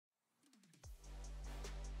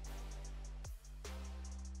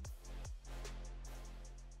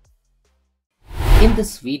In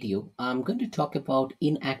this video, I'm going to talk about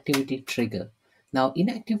inactivity trigger. Now,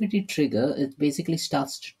 inactivity trigger it basically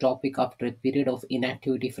starts the topic after a period of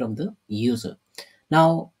inactivity from the user.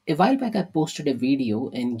 Now, a while back, I posted a video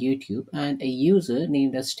in YouTube, and a user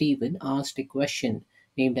named as Steven asked a question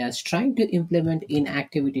named as trying to implement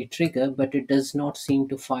inactivity trigger, but it does not seem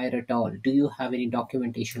to fire at all. Do you have any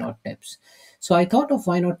documentation or tips? So I thought of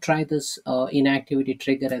why not try this inactivity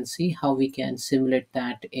trigger and see how we can simulate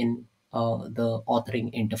that in the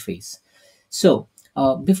authoring interface. So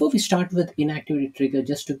before we start with inactivity trigger,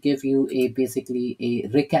 just to give you a basically a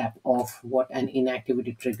recap of what an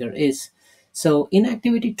inactivity trigger is. So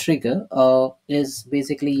inactivity trigger is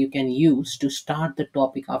basically you can use to start the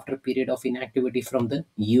topic after a period of inactivity from the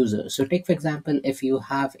user. So take for example, if you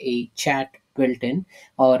have a chat built in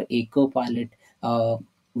or a copilot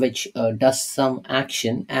which does some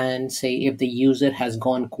action, and say if the user has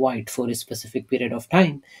gone quiet for a specific period of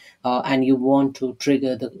time, and you want to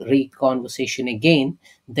trigger the re-conversation again,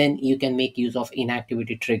 then you can make use of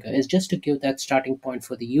inactivity trigger. It's just to give that starting point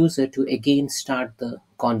for the user to again start the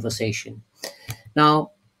conversation.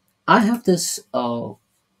 Now, I have this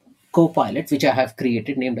Copilot which I have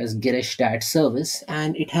created named as Girish Service,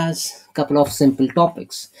 and it has a couple of simple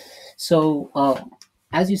topics. So,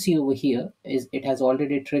 as you see over here, is it has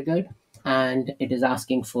already triggered, and it is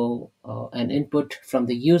asking for an input from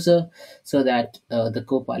the user so that the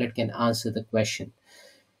Copilot can answer the question.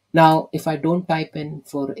 Now, if I don't type in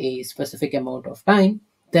for a specific amount of time,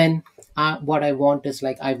 then what I want is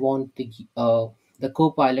like I want the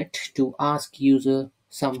Copilot to ask user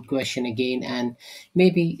some question again and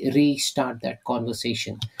maybe restart that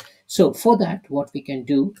conversation. So for that, what we can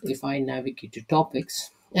do, if I navigate to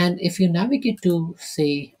topics, and if you navigate to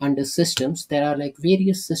say under systems, there are like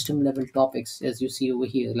various system level topics as you see over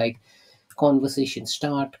here, like conversation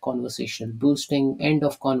start, conversation boosting, end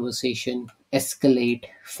of conversation, escalate,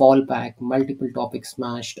 fallback, multiple topics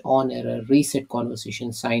smashed, on error, reset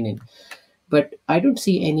conversation, sign in. But I don't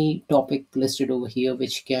see any topic listed over here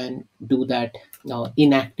which can do that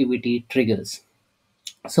inactivity triggers.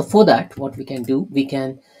 So for that, what we can do, we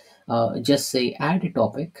can just say add a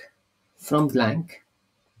topic from blank,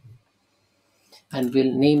 and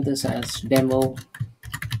we'll name this as demo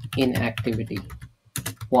inactivity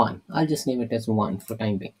 1. I'll just name it as 1 for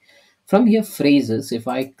time being. From here, phrases, if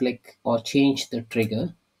I click or change the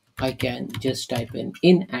trigger, I can just type in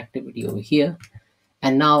inactivity over here.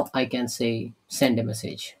 And now I can say send a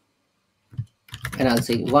message. And I'll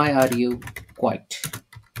say, why are you quiet?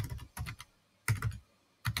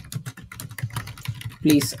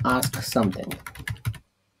 Please ask something.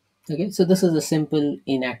 Okay, so this is a simple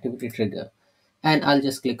inactivity trigger. And I'll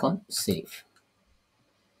just click on save.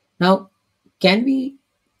 Now, can we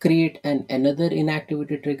create another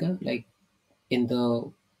inactivity trigger like in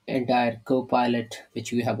the entire Copilot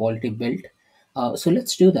which we have already built? So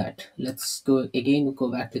let's do that. Let's go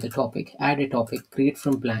back to the topic, add a topic, create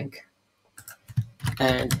from blank,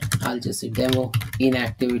 and I'll just say demo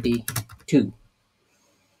inactivity 2.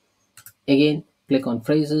 Again, click on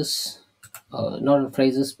phrases, not on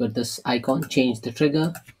phrases, but this icon, change the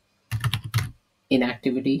trigger,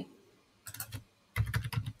 inactivity.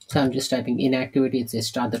 So I'm just typing inactivity. It says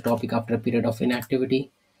start the topic after a period of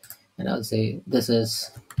inactivity. And I'll say this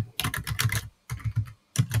is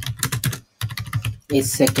a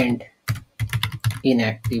second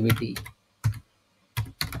inactivity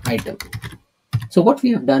item. So what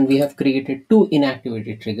we have done, we have created 2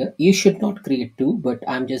 inactivity trigger. You should not create 2, but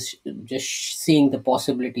I'm just seeing the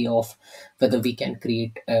possibility of whether we can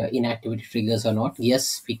create inactivity triggers or not.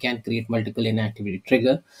 Yes, we can create multiple inactivity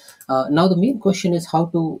trigger. Now the main question is how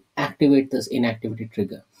to activate this inactivity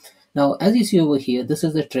trigger. Now, as you see over here, this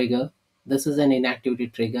is the trigger. This is an inactivity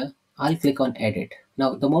trigger. I'll click on edit.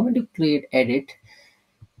 Now, the moment you create edit,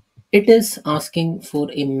 it is asking for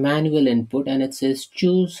a manual input, and it says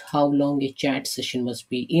choose how long a chat session must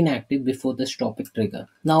be inactive before this topic trigger.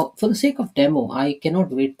 Now, for the sake of demo, I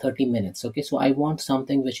cannot wait 30 minutes. Okay, so I want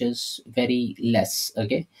something which is very less.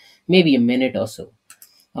 Okay, maybe a minute or so.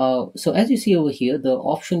 So as you see over here, the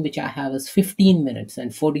option which I have is 15 minutes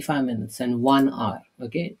and 45 minutes and 1 hour.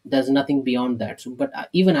 Okay, there's nothing beyond that. So, but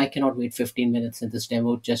even I cannot wait 15 minutes in this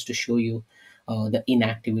demo just to show you the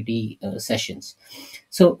inactivity sessions.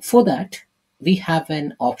 So for that, we have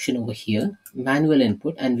an option over here, manual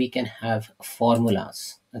input, and we can have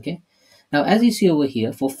formulas. Okay. Now, as you see over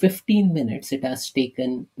here, for 15 minutes, it has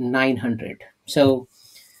taken 900. So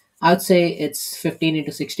I'd say it's 15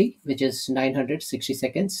 into 60, which is 960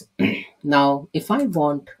 seconds. Now, if I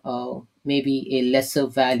want maybe a lesser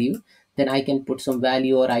value, then I can put some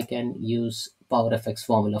value, or I can use PowerFX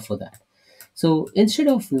formula for that. So instead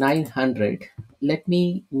of 900, let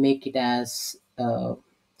me make it as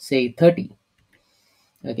say 30.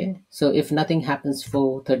 Okay, so if nothing happens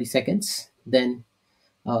for 30 seconds, then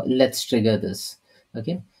let's trigger this.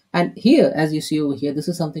 Okay, and here, as you see over here, this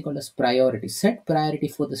is something called as priority. Set priority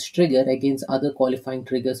for this trigger against other qualifying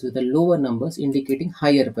triggers with the lower numbers indicating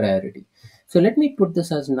higher priority. So let me put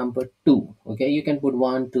this as number 2. Okay, you can put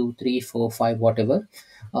 1, 2, 3, 4, 5, whatever,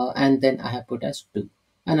 and then I have put as 2,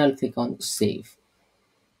 and I'll click on save.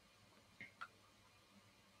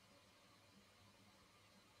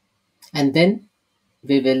 And then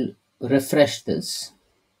we will refresh this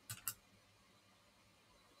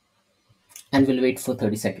and we'll wait for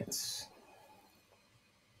 30 seconds.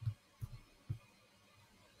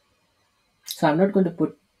 So I'm not going to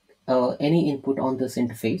put any input on this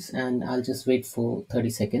interface, and I'll just wait for 30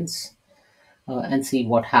 seconds and see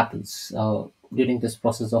what happens during this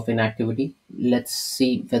process of inactivity. Let's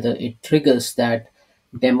see whether it triggers that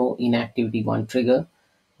demo inactivity 1 trigger,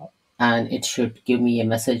 and it should give me a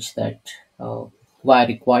message that why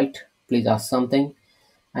required, please ask something.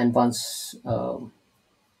 And once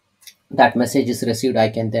that message is received, I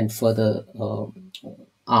can then further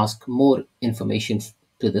ask more information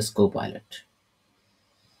to this copilot.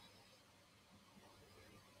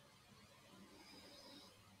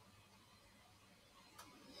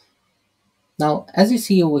 Now, as you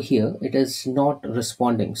see over here, it is not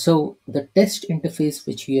responding. So the test interface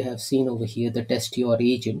which you have seen over here, the test your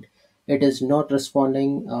agent, it is not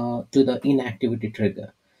responding to the inactivity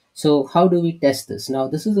trigger. So how do we test this? Now,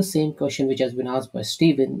 this is the same question which has been asked by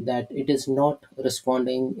Steven, that it is not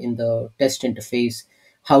responding in the test interface.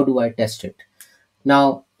 How do I test it?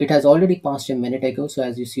 Now, it has already passed a minute ago. So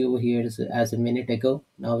as you see over here, it is as a minute ago.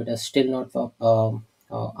 Now it has still not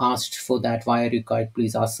asked for that why are you guide,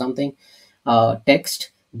 please ask something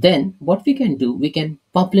text. Then what we can do, we can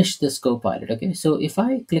publish this copilot. Okay, so if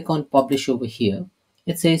I click on publish over here,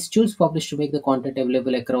 it says choose publish to make the content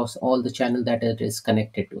available across all the channel that it is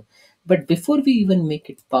connected to. But before we even make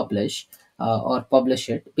it publish or publish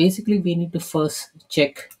it, basically we need to first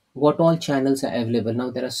check what all channels are available. Now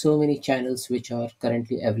there are so many channels which are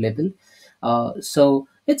currently available. So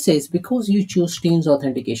it says because you choose Teams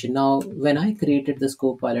authentication. Now when I created this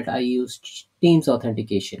copilot, I used Teams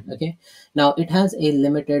authentication. Okay, now it has a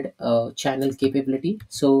limited channel capability.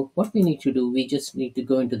 So what we need to do, we just need to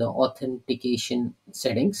go into the authentication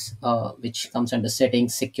settings, which comes under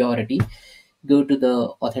settings, security, go to the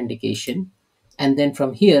authentication, and then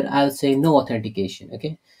from here I'll say no authentication.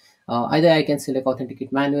 Okay, either I can select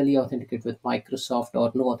authenticate manually, authenticate with Microsoft,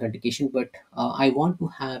 or no authentication, but I want to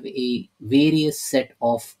have a various set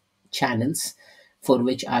of channels for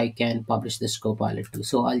which I can publish this copilot to.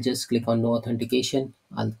 So I'll just click on no authentication,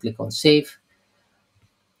 I'll click on save,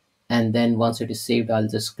 and then once it is saved, I'll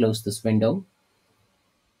just close this window,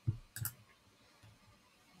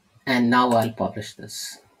 and now I'll publish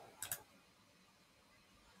this.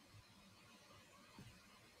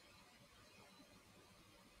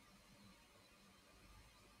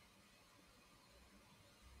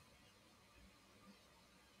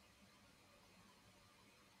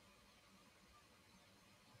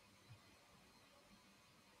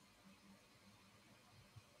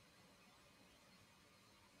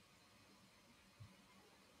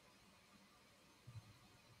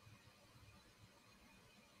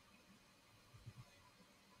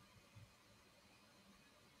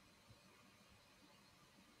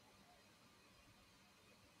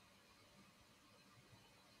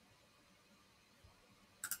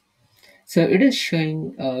 So it is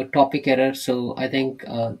showing topic error. So I think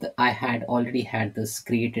I had already had this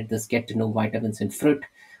created this get to know vitamins in fruit.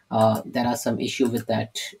 There are some issue with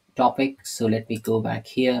that topic. So let me go back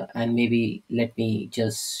here and maybe let me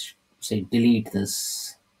just say delete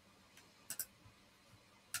this.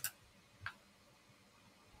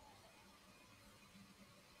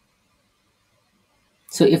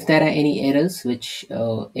 So if there are any errors which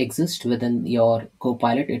exist within your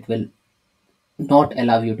Copilot, it will not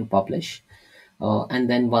allow you to publish. And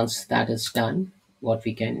then once that is done, what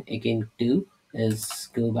we can again do is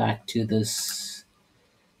go back to this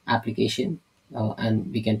application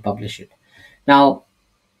and we can publish it. Now,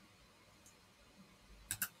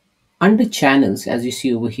 under channels, as you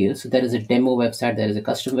see over here, so there is a demo website, there is a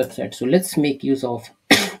custom website. So let's make use of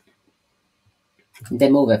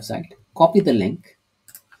demo website, copy the link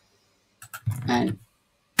and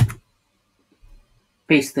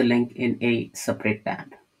paste the link in a separate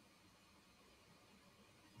tab.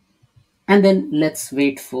 And then let's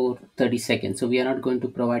wait for 30 seconds. So we are not going to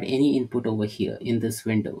provide any input over here in this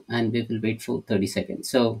window, and we will wait for 30 seconds.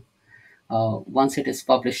 So once it is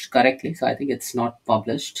published correctly. So I think it's not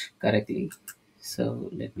published correctly. So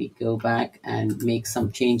let me go back and make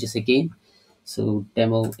some changes again. So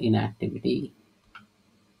demo inactivity,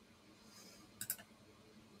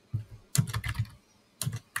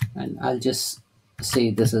 and I'll just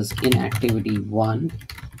say this is inactivity 1,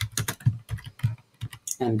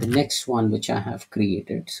 and the next one which I have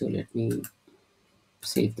created. So let me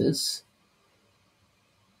save this.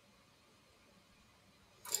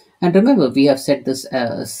 And remember, we have set this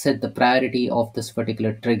set the priority of this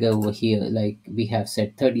particular trigger over here. Like we have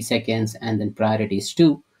set 30 seconds, and then priority is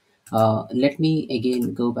 2. Let me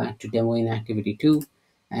again go back to demo inactivity 2,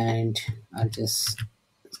 and I'll just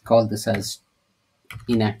call this as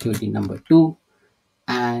inactivity number 2,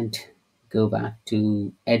 and go back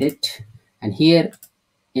to edit. And here,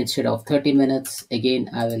 instead of 30 minutes, again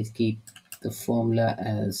I will keep the formula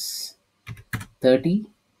as 30,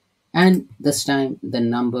 and this time the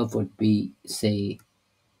number would be, say,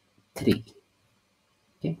 3.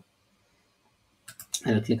 Okay,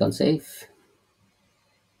 I'll click on save,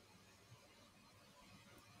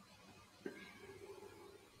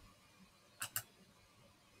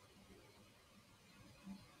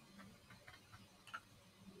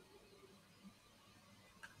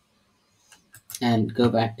 and go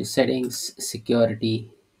back to settings, security,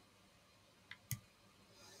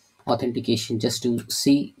 authentication, just to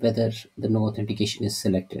see whether the no authentication is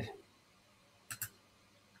selected.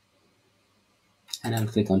 And I'll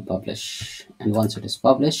click on publish, and once it is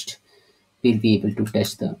published, we'll be able to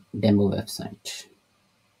test the demo website.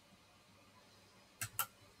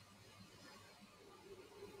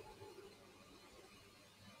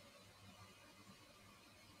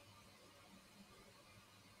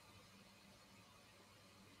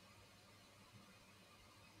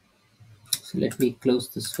 So let me close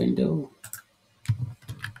this window,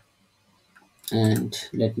 and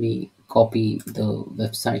let me copy the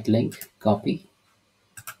website link. Copy,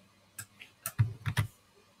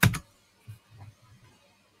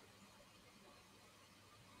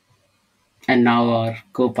 and now our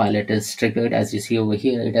Copilot is triggered. As you see over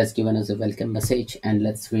here, it has given us a welcome message, and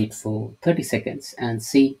let's wait for 30 seconds and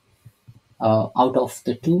see out of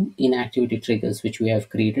the 2 inactivity triggers which we have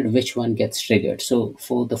created, which one gets triggered. So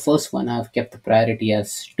for the first one, I've kept the priority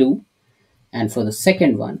as 2, and for the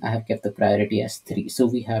second one, I have kept the priority as 3. So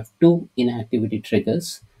we have 2 inactivity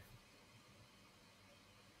triggers.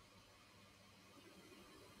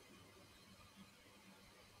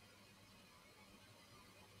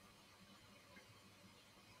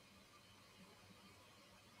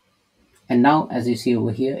 And now, as you see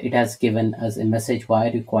over here, it has given us a message, why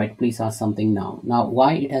are you quiet? Please ask something now. Now,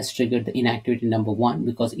 why it has triggered the inactivity number 1?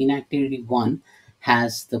 Because inactivity 1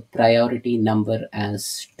 has the priority number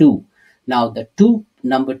as 2. Now, the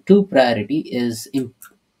number 2 priority is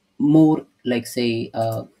more like, say,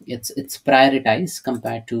 it's prioritized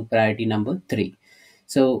compared to priority number 3.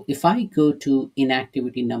 So if I go to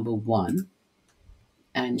inactivity number 1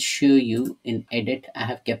 and show you in edit, I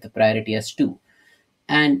have kept the priority as 2.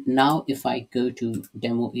 And now if I go to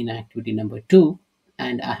demo inactivity number 2,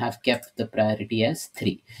 and I have kept the priority as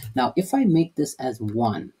 3. Now if I make this as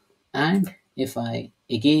 1, and if I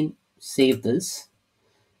again save this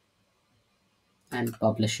and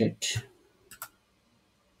publish it,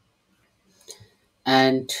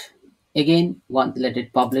 and again let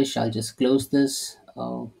it publish, I'll just close this.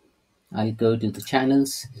 I'll go to the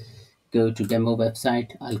channels, go to demo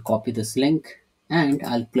website, I'll copy this link, and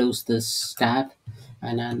I'll close this tab,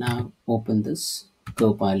 and I'll now open this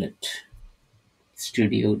Copilot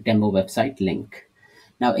Studio demo website link.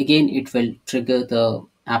 Now again, it will trigger the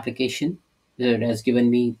application. It has given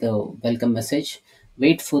me the welcome message.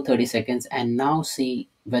 Wait for 30 seconds and now see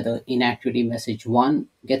whether inactivity message 1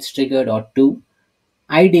 gets triggered or 2.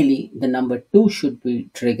 Ideally, the number 2 should be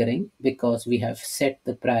triggering because we have set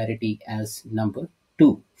the priority as number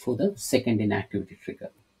 2 for the second inactivity trigger.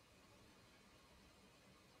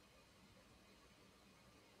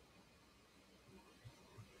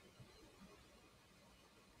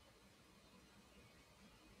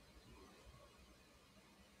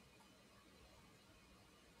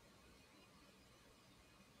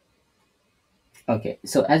 Okay,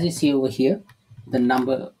 so as you see over here, the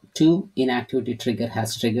number 2 inactivity trigger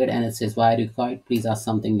has triggered, and it says, why are you quiet? Please ask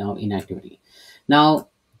something now, inactivity. Now,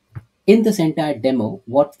 in this entire demo,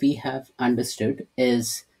 what we have understood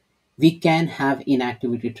is we can have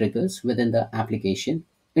inactivity triggers within the application.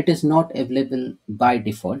 It is not available by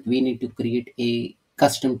default. We need to create a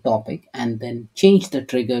custom topic and then change the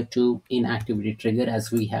trigger to inactivity trigger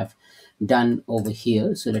as we have done over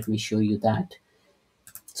here. So let me show you that.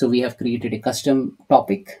 So we have created a custom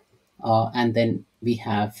topic, and then we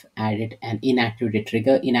have added an inactivity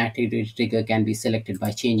trigger. Inactivity trigger can be selected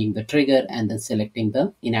by changing the trigger and then selecting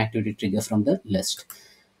the inactivity trigger from the list.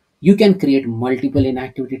 You can create multiple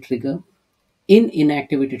inactivity trigger. In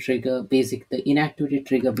inactivity trigger, the inactivity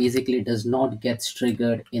trigger basically does not get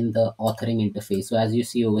triggered in the authoring interface. So as you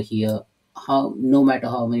see over here, how no matter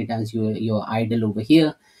how many times you're idle over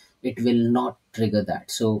here, it will not trigger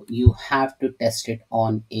that. So you have to test it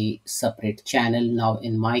on a separate channel. Now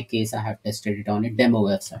in my case, I have tested it on a demo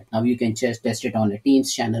website. Now you can just test it on a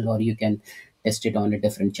Teams channel, or you can test it on a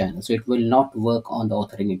different channel. So it will not work on the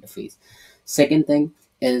authoring interface. Second thing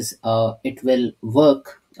is, it will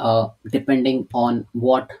work depending on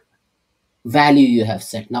what value you have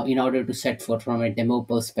set. Now in order to set for from a demo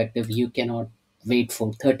perspective, you cannot wait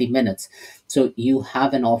for 30 minutes. So you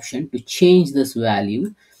have an option to change this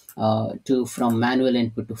value to from manual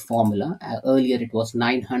input to formula. Earlier it was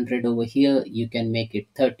 900. Over here you can make it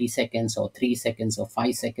 30 seconds or 3 seconds or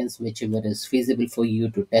 5 seconds, whichever is feasible for you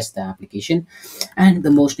to test the application. And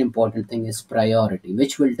the most important thing is priority,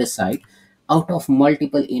 which will decide out of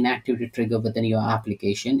multiple inactivity trigger within your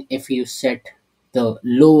application. If you set the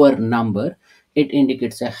lower number, it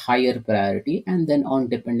indicates a higher priority, and then on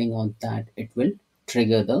depending on that, it will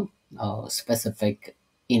trigger the specific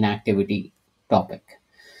inactivity topic.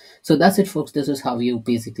 So that's it, folks. This is how you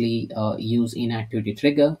basically use inactivity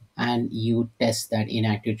trigger, and you test that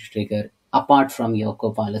inactivity trigger apart from your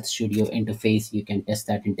Copilot Studio interface. You can test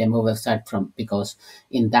that in demo website from, because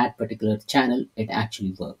in that particular channel it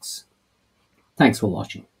actually works. Thanks for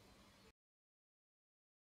watching.